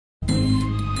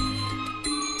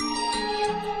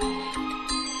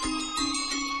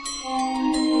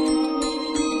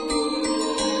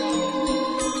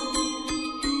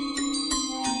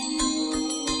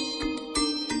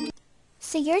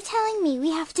you're telling me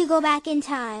we have to go back in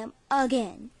time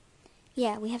again?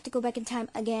 Yeah, we have to go back in time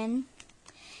again.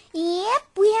 Yep,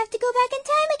 we have to go back in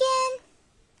time again.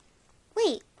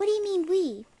 Wait, what do you mean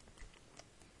we?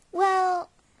 Well,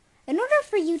 in order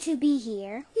for you to be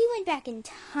here, we went back in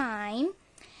time.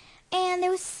 And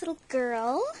there was this little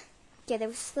girl. Yeah, there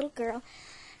was this little girl.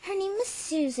 Her name was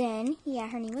Susan. Yeah,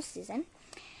 her name was Susan.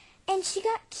 And she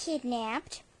got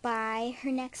kidnapped by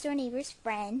her next door neighbor's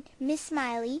friend, Miss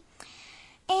Smiley.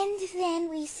 And then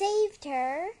we saved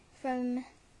her from,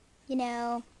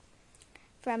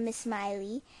 from Miss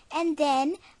Smiley. And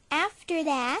then after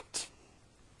that,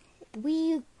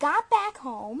 we got back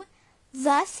home,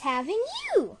 thus having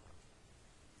you.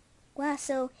 Wow,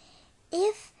 so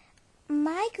if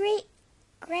my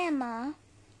great-grandma,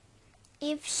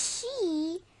 if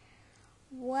she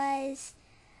was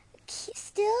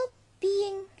still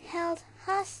being held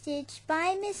hostage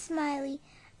by Miss Smiley,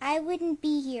 I wouldn't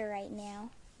be here right now.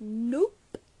 Nope.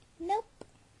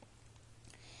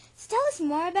 So tell us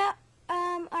more about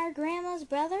our grandma's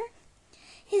brother.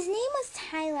 His name was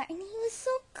Tyler, and he was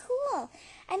so cool.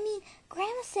 I mean,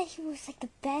 Grandma said he was like the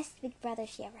best big brother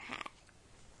she ever had.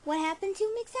 What happened to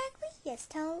him exactly? Yes,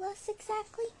 tell us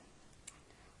exactly.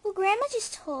 Well, Grandma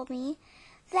just told me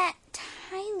that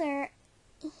Tyler,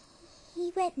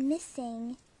 he went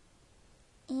missing.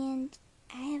 And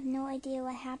I have no idea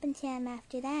what happened to him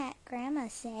after that, Grandma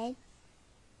said.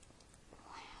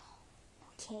 Wow.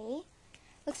 Okay.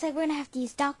 Looks like we're going to have to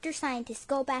use Dr. Scientist.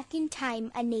 Go back in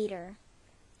time. A nader.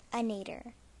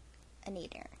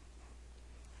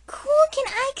 Cool, can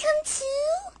I come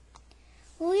too?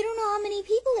 Well, we don't know how many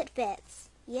people it fits.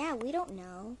 Yeah, we don't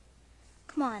know.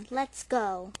 Come on, let's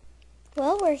go.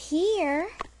 Well, we're here.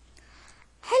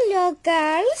 Hello,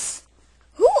 girls.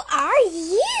 Who are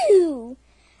you?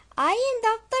 I am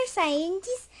Dr.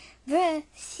 Scientist,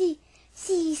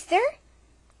 sister.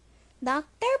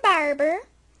 Dr. Barber.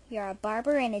 You're a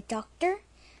barber and a doctor?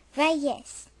 Why,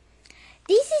 yes.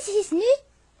 This is his new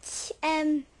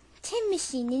time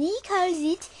machine,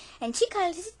 and she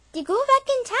calls it the Go Back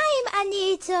in Time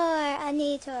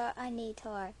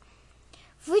Anator.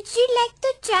 Would you like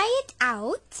to try it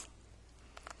out?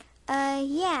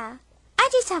 Yeah. I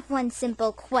just have one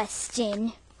simple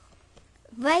question.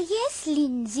 Why, yes,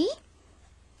 Lindsay.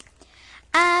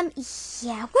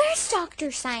 Yeah, where's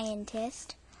Dr.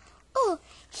 Scientist? Oh,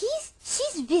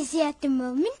 she's busy at the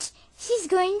moment. She's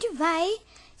going to buy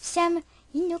some,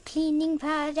 cleaning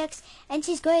products, and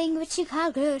she's going what you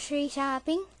call grocery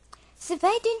shopping. So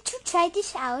why don't you try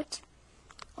this out?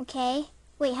 Okay.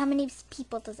 Wait, how many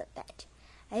people does it fit?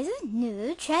 I don't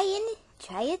know. Try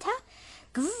it out.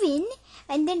 Go in,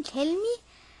 and then tell me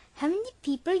how many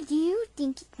people do you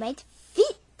think it might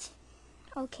fit?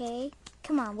 Okay.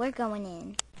 Come on, we're going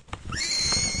in.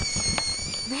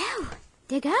 Wow,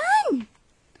 they're gone.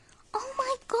 Oh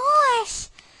my gosh,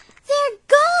 they're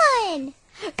gone.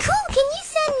 Cool, can you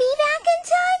send me back in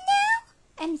time now?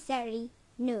 I'm sorry.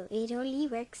 No, it only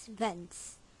works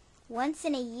once. Once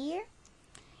in a year?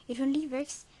 It only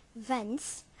works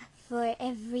once for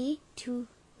every 2.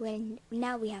 Well,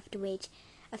 now we have to wait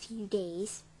a few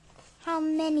days. How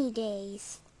many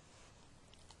days?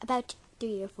 About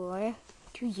 3 or 4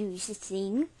 to use the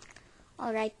thing.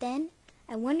 Alright then.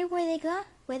 I wonder where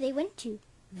they went to.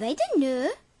 I don't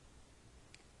know.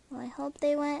 Well, I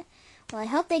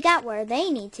hope they got where they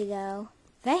need to go.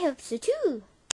 I hope so too.